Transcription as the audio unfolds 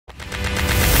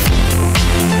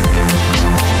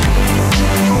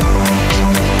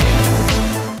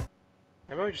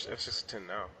probably just F6 10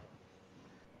 now.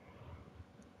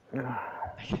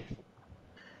 I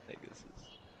think this is.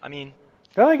 I mean,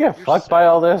 Don't I get you're fucked by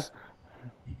all this?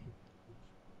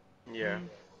 Yeah,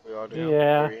 we all do.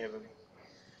 Yeah. Very heavily.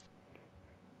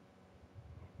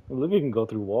 Look, you can go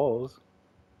through walls.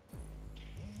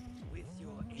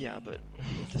 yeah, but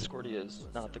Discordia is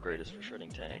not the greatest for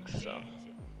shredding tanks, so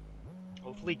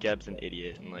hopefully Geb's an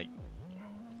idiot and like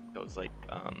goes like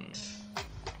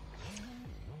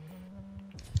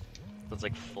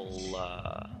full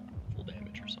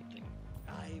damage or something.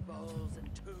 Eyeballs and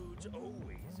toads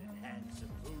always enhance a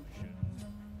potion.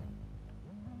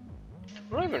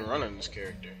 We're not even running this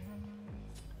character.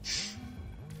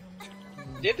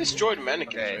 They destroyed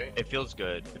mannequins, right? It feels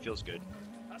good. It feels good.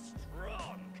 A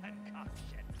strong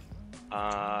concoction.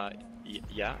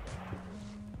 Yeah.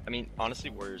 I mean, honestly,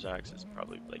 Warrior's Axe is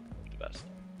probably like the best.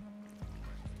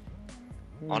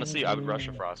 Honestly, I would rush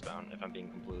a Frostbound if I'm being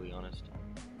completely honest.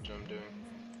 That's what I'm doing.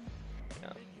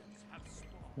 Yeah.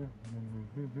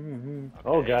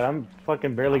 Oh god, I'm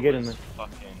fucking barely getting it.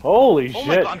 Fucking... Holy Oh shit!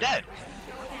 my god, I'm dead!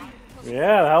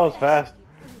 Yeah, that was fast.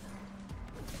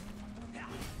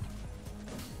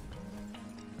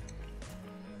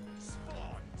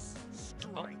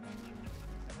 Oh.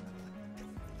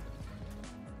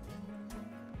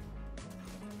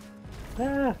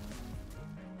 Ah.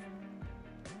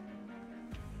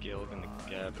 Gilg and the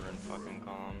Geb are in fucking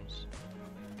comms.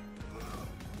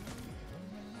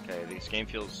 Okay, this game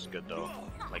feels good though.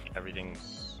 Like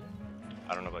everything's...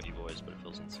 I don't know about you boys, but it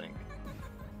feels in sync.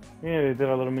 Yeah, they did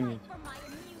our little minions.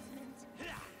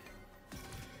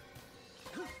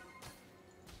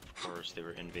 Of course, they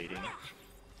were invading.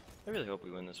 I really hope we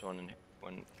win this one, and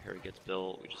when Harry gets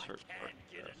built, we just start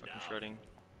fucking shredding.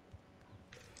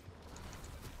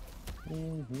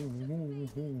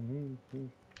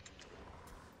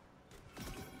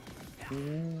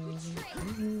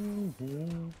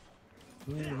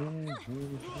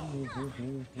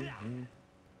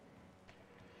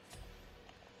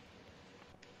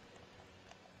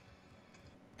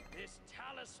 This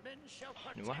talisman shall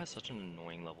protect. Numa has such an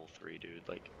annoying level 3, dude.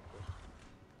 Like,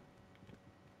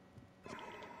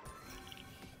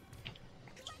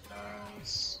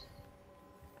 Nice.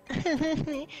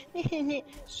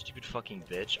 stupid fucking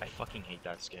bitch. I fucking hate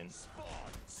that skin.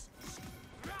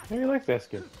 How do you like that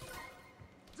skin?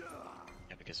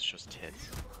 Yeah, because it shows tits.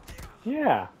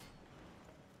 Yeah.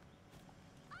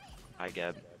 Hi,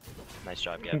 Geb. Nice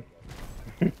job, Geb.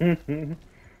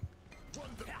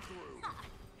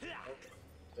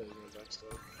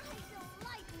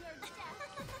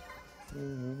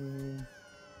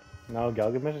 Now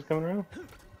Galgamesh is coming around?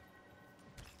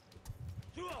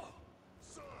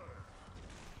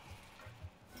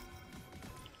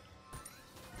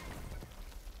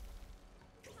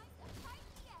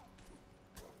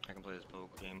 I can play this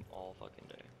Poke game all fucking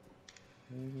day.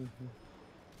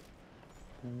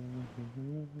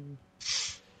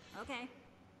 Okay.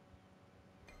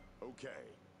 Okay.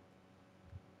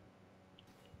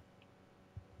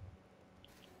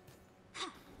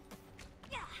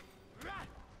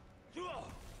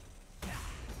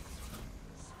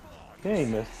 Okay,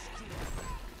 he missed.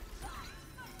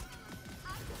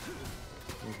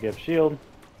 Let's get shield.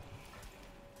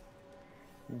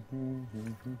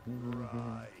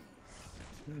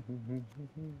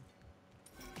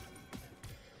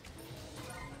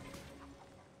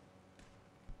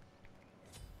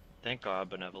 Thank God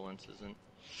benevolence isn't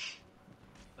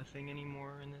a thing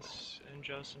anymore in this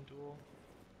Injustice and Duel.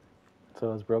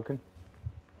 So it's broken?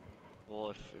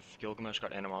 Well, if Gilgamesh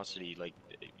got animosity, like,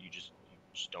 you just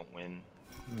don't win.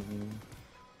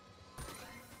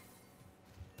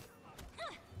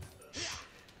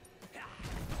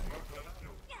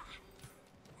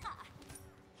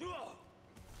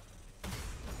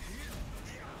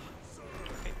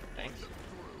 Okay, thanks.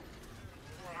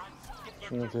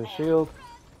 That's a shield.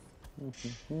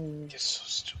 You're so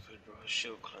stupid, bro.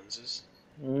 Shield cleanses.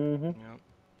 Yep.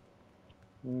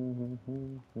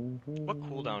 What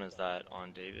cooldown is that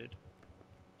on David?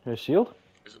 A shield?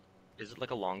 Is it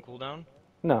like a long cooldown?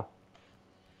 No.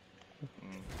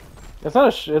 It's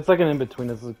not a it's like an in-between.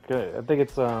 It's like, I think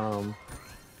it's,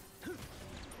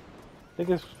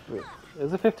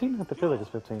 is it 15? I feel like it's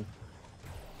 15.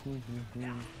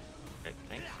 Okay,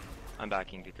 thanks. I'm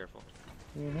backing, be careful.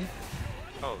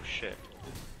 Oh shit.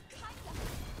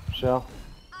 Shell.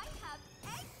 I have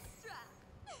extra.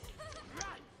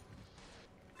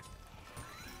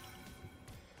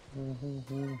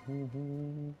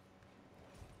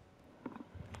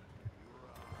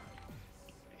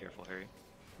 Be careful, Harry.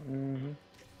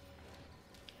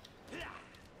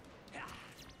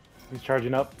 He's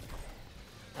charging up.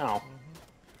 Ow.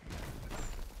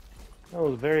 That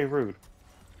was very rude.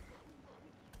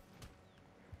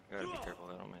 Gotta be careful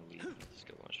that I don't mind leave.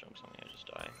 Skill bonus jumps on me, I just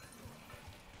die.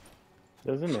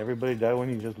 Doesn't everybody die when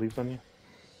he just leaps on you?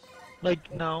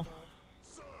 Like, no.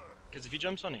 Because if he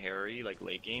jumps on Harry, like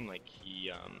late game, like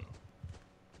he,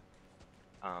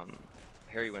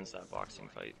 Harry wins that boxing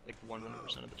fight, like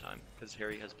 100% of the time. Because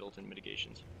Harry has built-in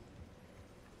mitigations.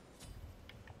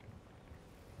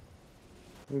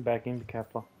 I'm backing the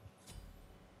Kefla.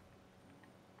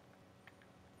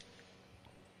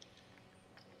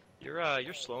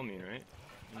 You're slow immune, right?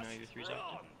 You know your 3's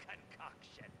active?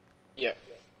 Concoction. Yeah.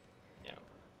 Yeah.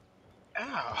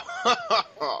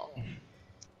 Ow.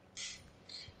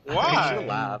 You Why? should've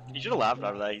laughed. You should've laughed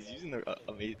after that. He's using the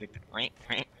amazing.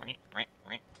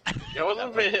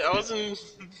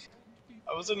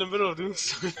 I was in the middle of doing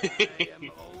something.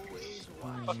 Always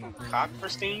Fucking cock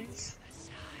pristines.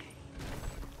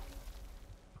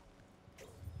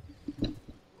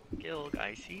 Gilg,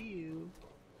 I see you.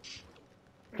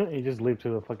 He just leaped to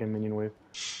the fucking minion wave.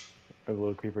 Or the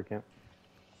little creeper camp.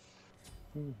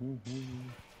 I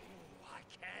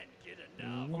can't get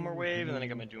enough. One more wave, and then I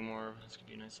got my do more. That's gonna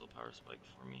be a nice little power spike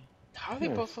for me. How are they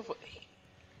Nice. both level 8?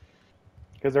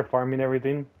 Because they're farming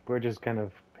everything, we're just kind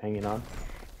of hanging on.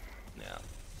 Yeah.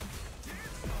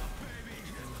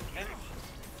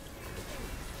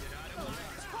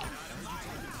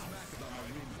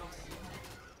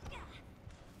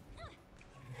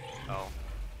 Oh,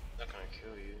 Not gonna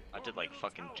kill you. I did like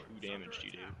fucking 2 damage to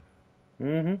you, dude.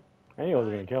 Mm-hmm. I knew he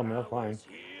wasn't gonna kill me, that's fine.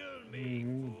 Heal me,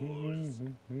 fools.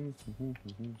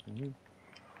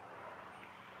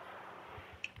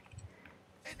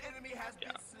 An enemy has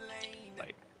Yeah. been slain.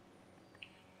 Like,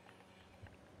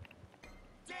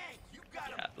 Dang, you got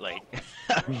yeah, him.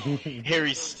 like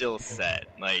Harry's still set.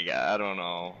 Like, I don't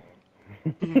know.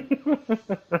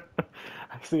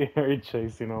 I see Harry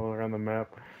chasing all around the map.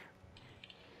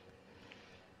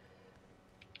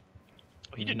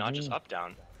 Oh, he did not just up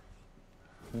down.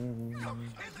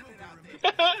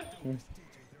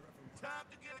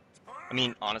 I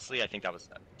mean, honestly, I think that was,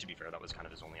 to be fair, that was kind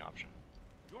of his only option.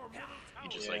 He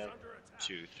just Yeah. like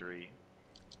 2, 3.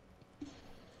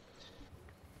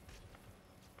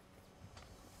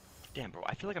 Damn, bro,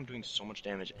 I feel like I'm doing so much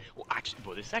damage. Well, actually,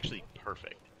 bro, this is actually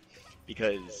perfect.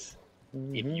 Because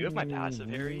if you have my passive,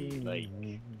 Harry, like,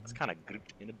 it's kind of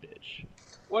grouped in a bitch.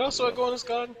 What else do I go on this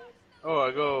god? Oh,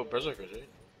 I go Berserkers, right?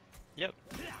 Yep.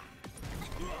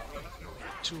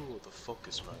 Tool the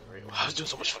focus mode, right? Wow, I was doing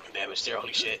so much fucking damage there,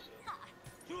 holy shit.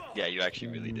 Yeah, you actually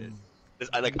really did. 'Cause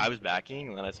I was backing,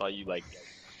 and then I saw you, like,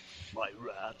 my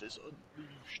wrath is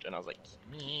unleashed, and I was like,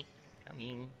 me,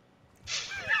 coming.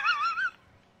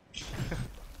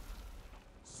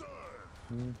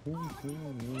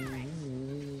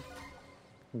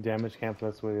 Damage cancel,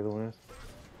 that's where the other one is.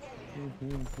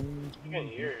 You can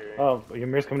hear her. Oh,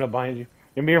 Ymir's coming up behind you.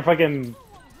 Ymir fucking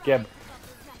Geb.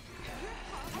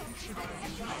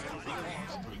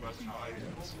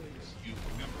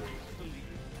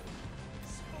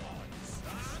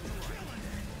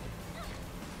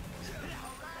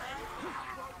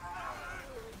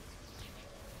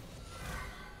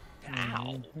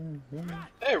 Ow.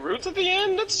 Hey, roots at the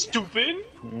end? That's stupid.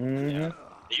 Mm-hmm.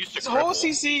 It used to This whole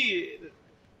cripple. CC,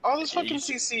 all this fucking used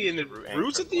to- CC and the and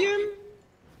roots at the end?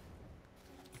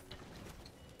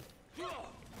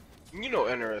 You know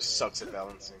NRS sucks at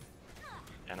balancing.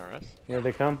 NRS? Here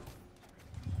they come.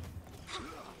 I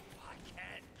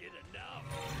can't get enough.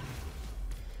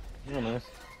 Oh, nice.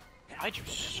 I do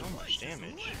so much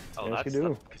damage. Oh, Yes, that's you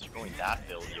do. because you're going that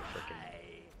build, you freaking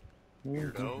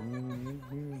weirdo.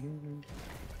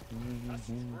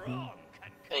 Wrong.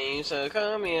 And you said,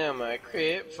 call me on my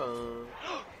crib phone.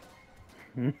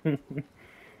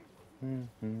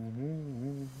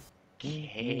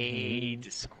 Hey,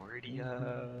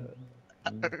 Discordia.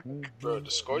 Bro,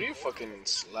 Discordia fucking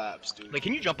slaps, dude. Like,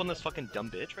 can you jump on this fucking dumb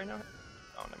bitch right now?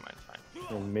 Oh, never mind, it's fine.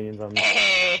 And minions on me.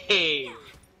 Hey!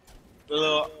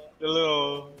 The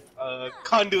little,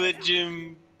 conduit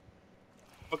gym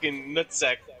fucking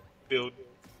nutsack build.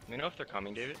 You know if they're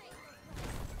coming, David?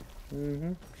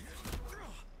 Mm-hmm.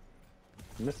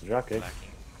 Missed the drop kick. Backing.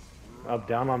 Up,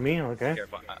 down on me, okay.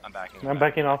 Careful, I'm backing. I'm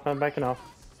backing off, I'm backing off.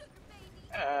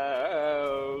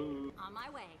 Oh. On my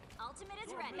way. Ultimate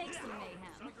is ready. Make some mayhem.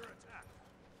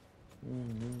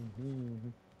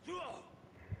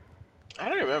 I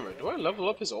don't remember. Do I level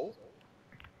up his ult?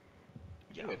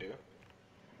 Yeah. I think I do.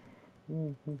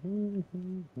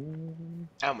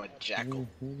 I'm a jackal.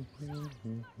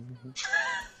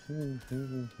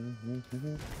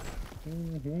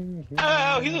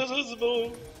 Ow, he's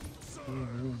invisible!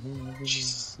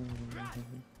 Jesus.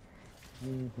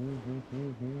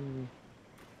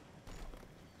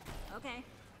 Okay.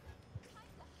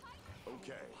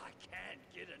 Okay. I can't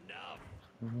get enough.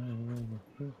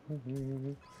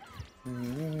 Oh,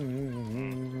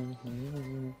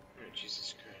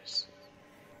 Jesus Christ.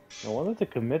 I wanted to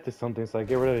commit to something so I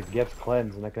get rid of the Gep's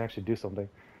cleanse and I can actually do something.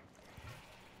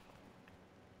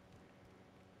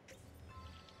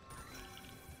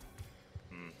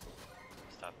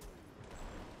 Stop.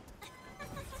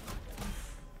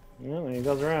 Yeah, he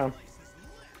goes around.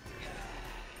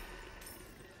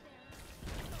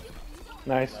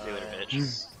 Nice. See you later,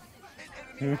 bitch.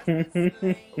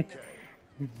 Okay.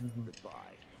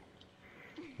 Goodbye.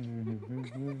 I'm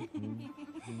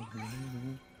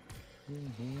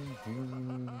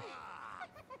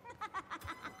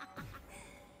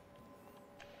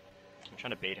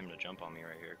trying to bait him to jump on me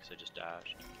right here because I just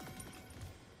dashed.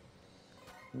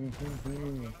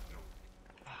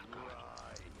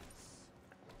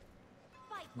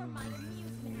 Fight for my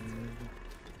amusement.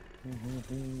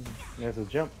 There's a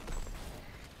jump.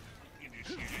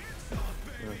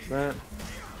 That's that.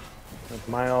 That's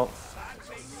my ult.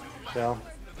 Shell.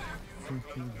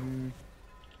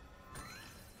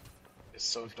 It's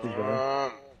so keep going.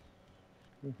 dumb.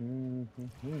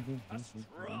 A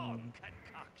strong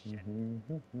concoction.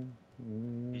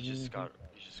 He's just got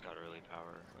early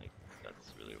power. Like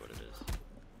that's really what it is.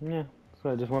 Yeah,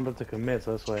 so I just wanted to commit,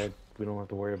 so that's why we don't have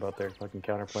to worry about their fucking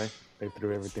counterplay. They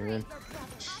threw everything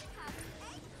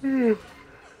in.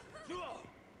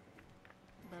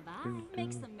 Bye-bye.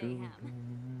 Make some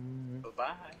mayhem.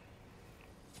 Bye-bye.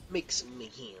 Make some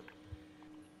mayhem.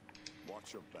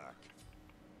 Watch your back.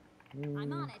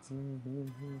 I'm on it.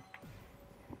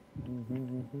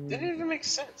 That didn't even make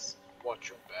sense. Watch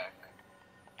your back.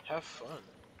 Have fun.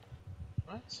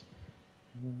 What?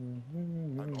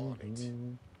 I'm on it.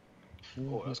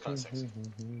 Oh, that was kind of sexy.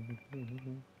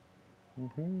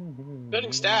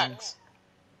 Building stacks!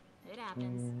 It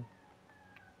happens.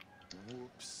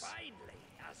 Whoops. Finally,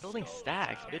 Building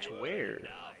stacks, bitch. Where?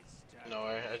 No,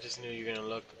 I just knew you were gonna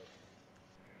look.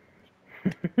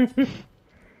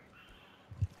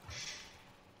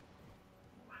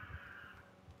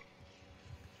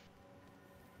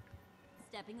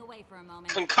 Stepping away for a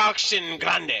moment. Concoction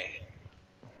grande!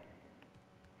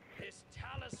 This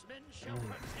talisman shall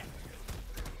protect you.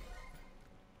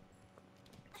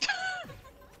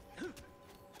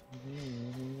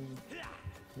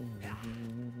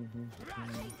 I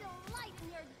delight in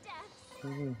your death.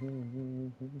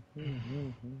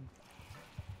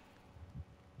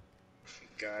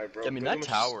 God, bro. I mean that Gilgamesh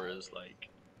tower is like.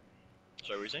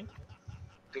 Sorry, what were you saying?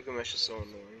 Gilgamesh is so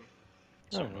annoying.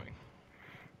 So Oh. annoying.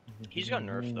 He's got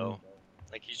nerfed though.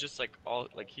 Like he's just like all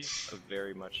like he's a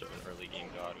very much of an early game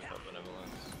god without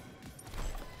benevolence.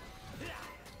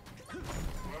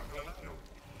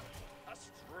 A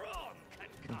strong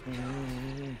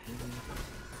concoction.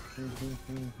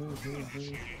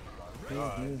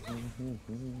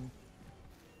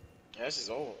 Yeah, this is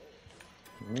old.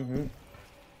 You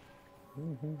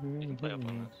can play up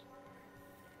on this.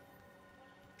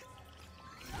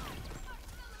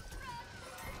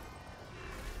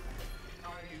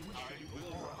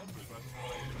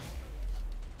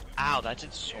 Ow, that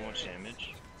did so much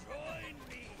damage. Join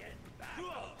me in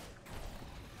battle.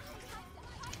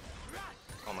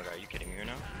 Oh my god, are you kidding me right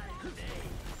now?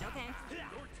 Okay.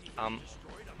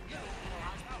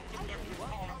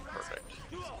 Perfect.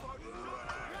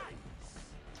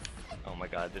 Oh my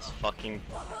god, this fucking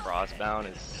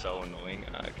frostbound is so annoying.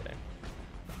 Okay.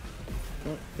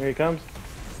 Oh, here he comes.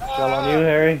 Fell on you,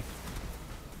 Harry.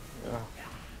 Oh.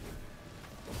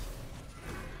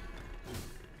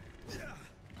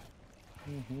 I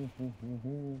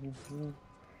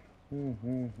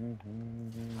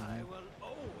will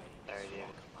always There you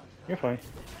You're fine.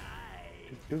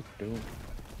 Do, do, do.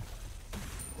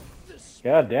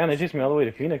 God damn, they chased me all the way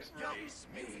to Phoenix.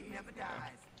 never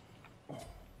dies.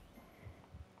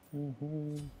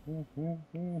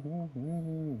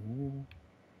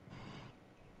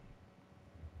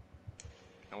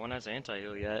 No one has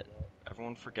anti-heal yet.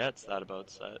 Everyone forgets that about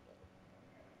set.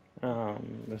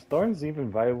 Is Thorns even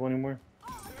viable anymore?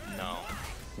 No.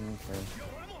 Okay.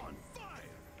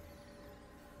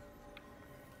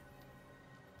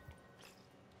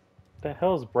 The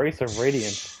hell's Brace of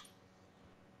Radiance?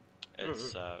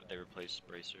 It's they replaced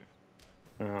Bracer.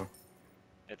 Oh,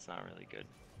 It's not really good.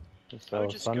 I so would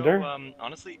just Thunder? go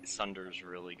honestly Sunder's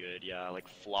really good, yeah. Like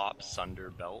flop, Sunder,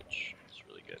 Belch. It's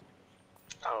really good.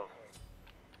 Oh.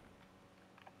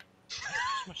 So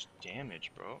much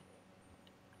damage, bro.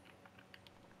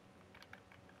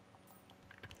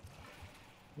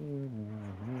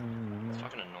 It's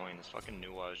fucking annoying. This fucking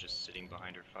Nuwa is just sitting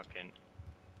behind her fucking.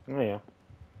 Oh yeah.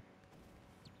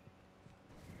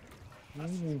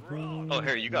 Oh,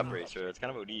 Harry, you got bracer. That's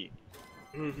kind of OD.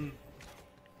 Mm-hmm.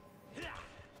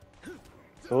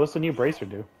 So what's the new bracer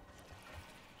do?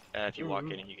 If you walk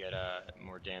in, you get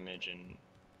more damage, and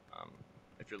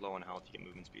if you're low on health, you get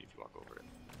movement speed if you walk over it.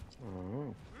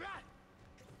 Oh.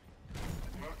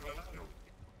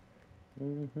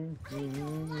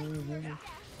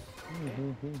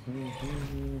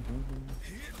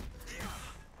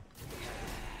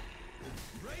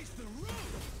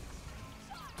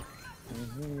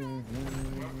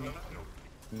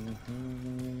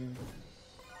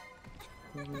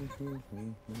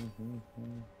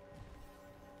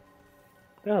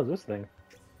 The hell is this thing?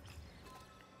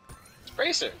 It's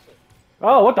bracer.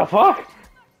 Oh, what the fuck?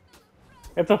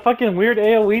 It's a fucking weird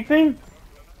AoE thing?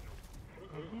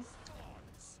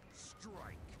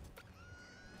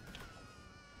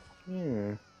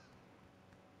 Hmm.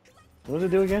 What does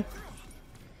it do again?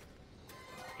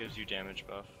 Gives you damage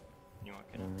buff. You walk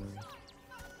in.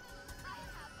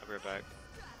 I'll be right back.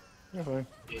 Yeah, fine.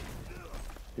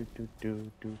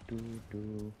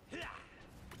 Do.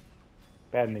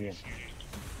 Bad again.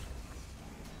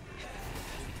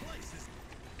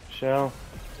 Shell.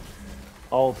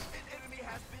 Alt.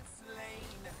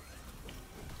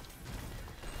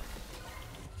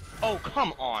 Oh,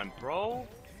 come on, bro.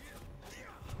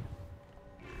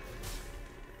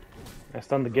 I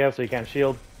stunned the Gav so he can't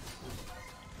shield.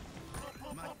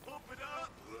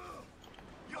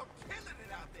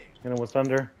 And it was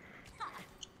thunder.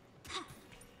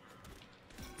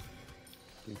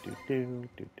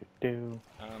 Do.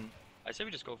 I say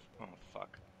we just go. Oh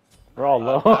fuck. We're all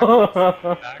low.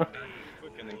 Back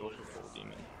quick and then go for full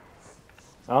demon.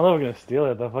 I don't know if we're gonna steal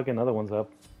it. The fucking other one's up.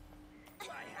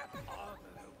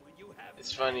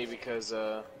 It's funny because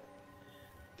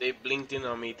they blinked in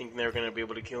on me thinking they were gonna be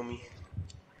able to kill me.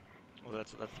 Well,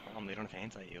 that's the problem. They don't have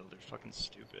anti-heal. They're fucking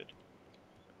stupid.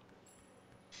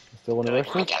 Still want to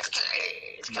rush this?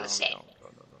 It's kind of sad. No.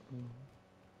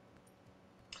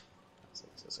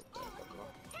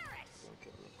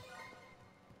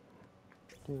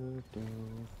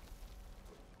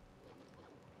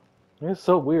 It's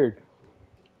so weird.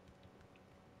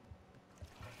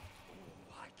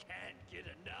 I can't get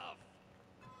enough.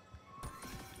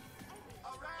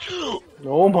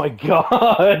 Oh my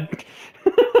god!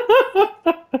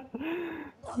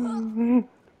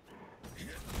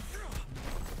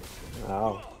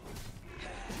 Wow.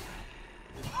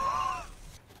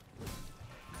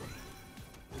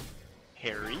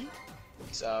 Harry,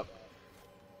 What's up?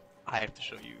 I have to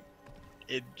show you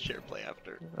in share play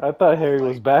after. I thought Harry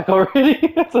was back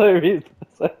already. That's the reason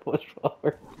I pushed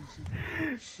forward.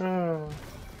 Oh.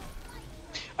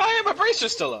 Oh yeah, my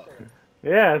bracer's still up.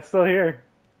 Yeah, it's still here.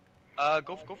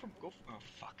 Go for. Oh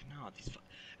fuck no!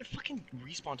 They're fucking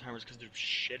respawn timers because they're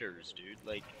shitters, dude.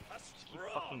 Like, just keep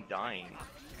fucking dying.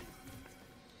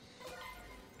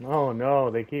 Oh no,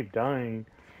 they keep dying.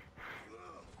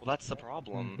 Well, that's the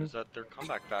problem. Is that their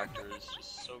comeback factor is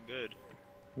just so good.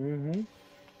 Mm-hmm.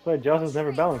 That's why Joss is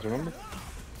never balanced, remember?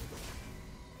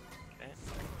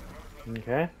 Okay.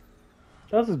 Okay.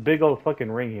 Joss is big old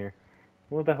fucking ring here.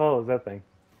 What the hell is that thing?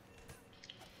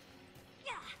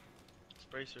 It's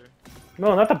bracer.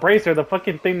 No, not the bracer, the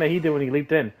fucking thing that he did when he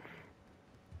leaped in.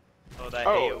 Oh, that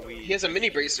Oh, AoE. he has a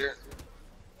mini bracer.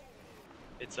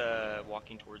 It's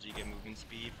walking towards you, get movement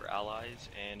speed for allies,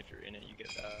 and if you're in it, you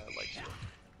get light steal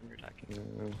when you're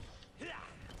attacking. Yeah,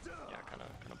 kind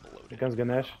of bloated. Here comes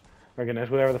Ganesh. Or Ganesh,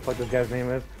 whatever the fuck this guy's name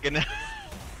is. Gonna.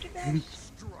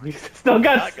 He still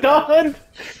got stunned!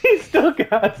 He still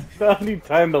got stunned. He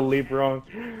timed the leap wrong.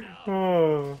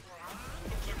 Oh.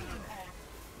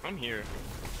 I'm here.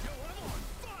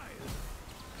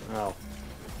 Oh.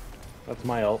 That's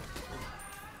my ult.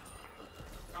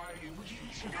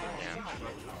 Damn.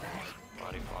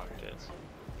 Body blocked it.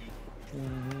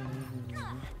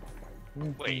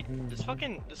 Wait, this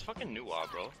fucking Nuwa,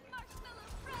 bro.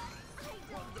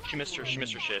 She missed her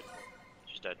shit.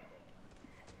 She's dead.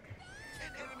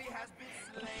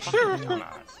 Fucking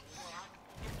dumbass.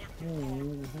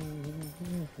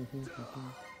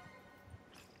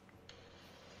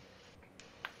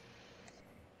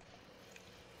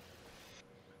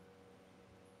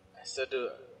 I still do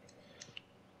it.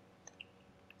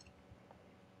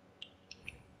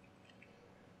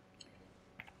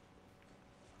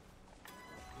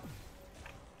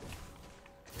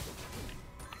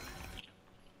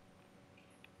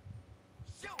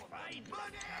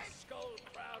 Skull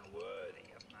crown worthy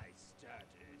of my status.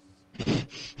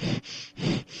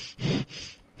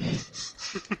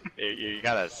 You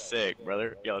got us sick,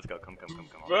 brother. Yo, let's go. Come on.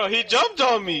 Bro, he jumped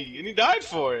on me and he died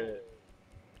for it.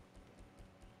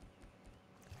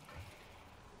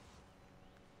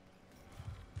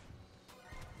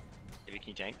 David, can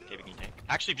you tank? David, can you tank?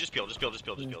 Actually, just peel. Peel.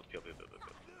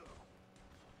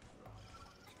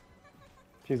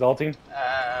 She's ulting.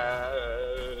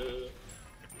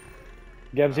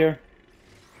 Geb's here.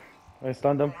 I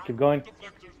stunned him. Keep going.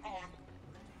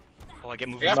 Oh, I get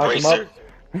moving. Yeah, Knocked him bracer.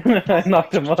 up. I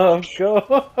knocked him up.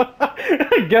 Go.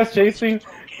 Geb's chasing.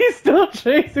 He's still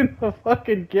chasing the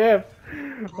fucking Geb.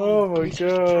 Oh my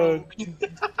god.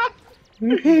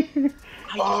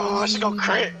 Oh, I just got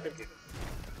crit.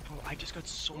 Bro, I just got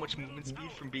so much movement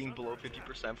speed from being below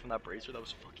 50% from that bracer. That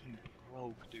was fucking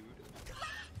broke, dude.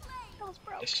 That was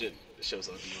broke. This shit was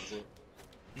OD, wasn't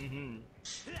it? Mm-hmm.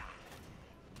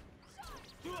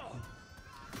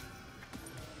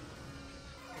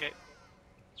 Okay.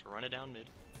 Let's run it down mid.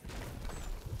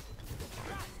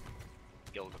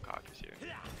 Gilgacock is here.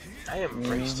 I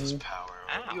embraced his power.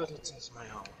 Ow. You had to test my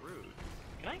own. Rude.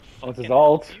 Can I What's fucking his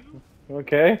ult? help you?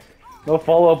 Okay. No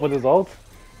follow up with his ult.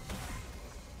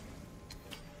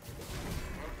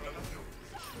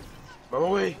 Run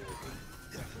away.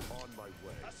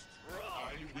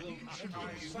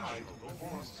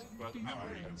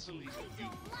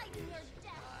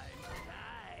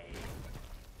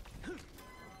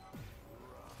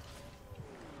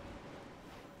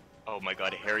 Oh my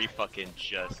god, Harry fucking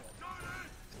just...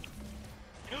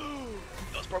 That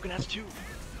was broken ass too.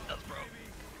 That was broke.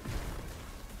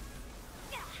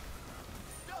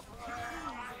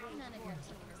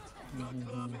 None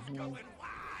of your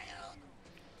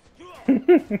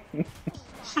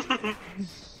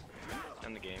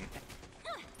End the game.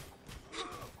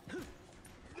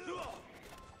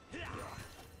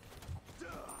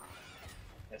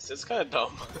 Yes, it's kind of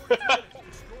dumb.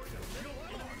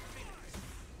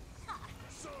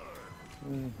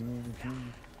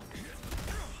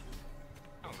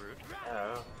 Oh, rude.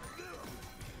 Oh.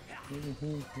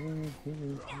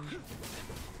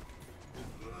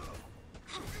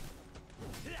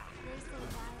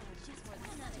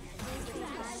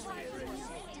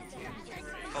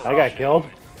 I got killed.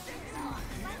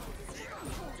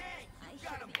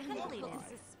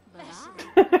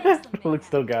 Luke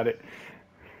still got it.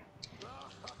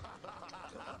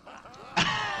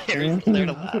 Harry's still there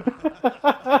to laugh.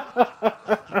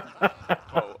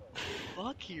 Oh,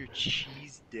 fuck your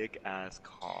cheese dick ass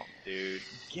comp, dude.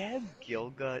 Geb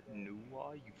Gilgut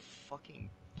Nuwa, you fucking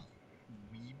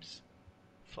weebs.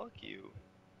 Fuck you.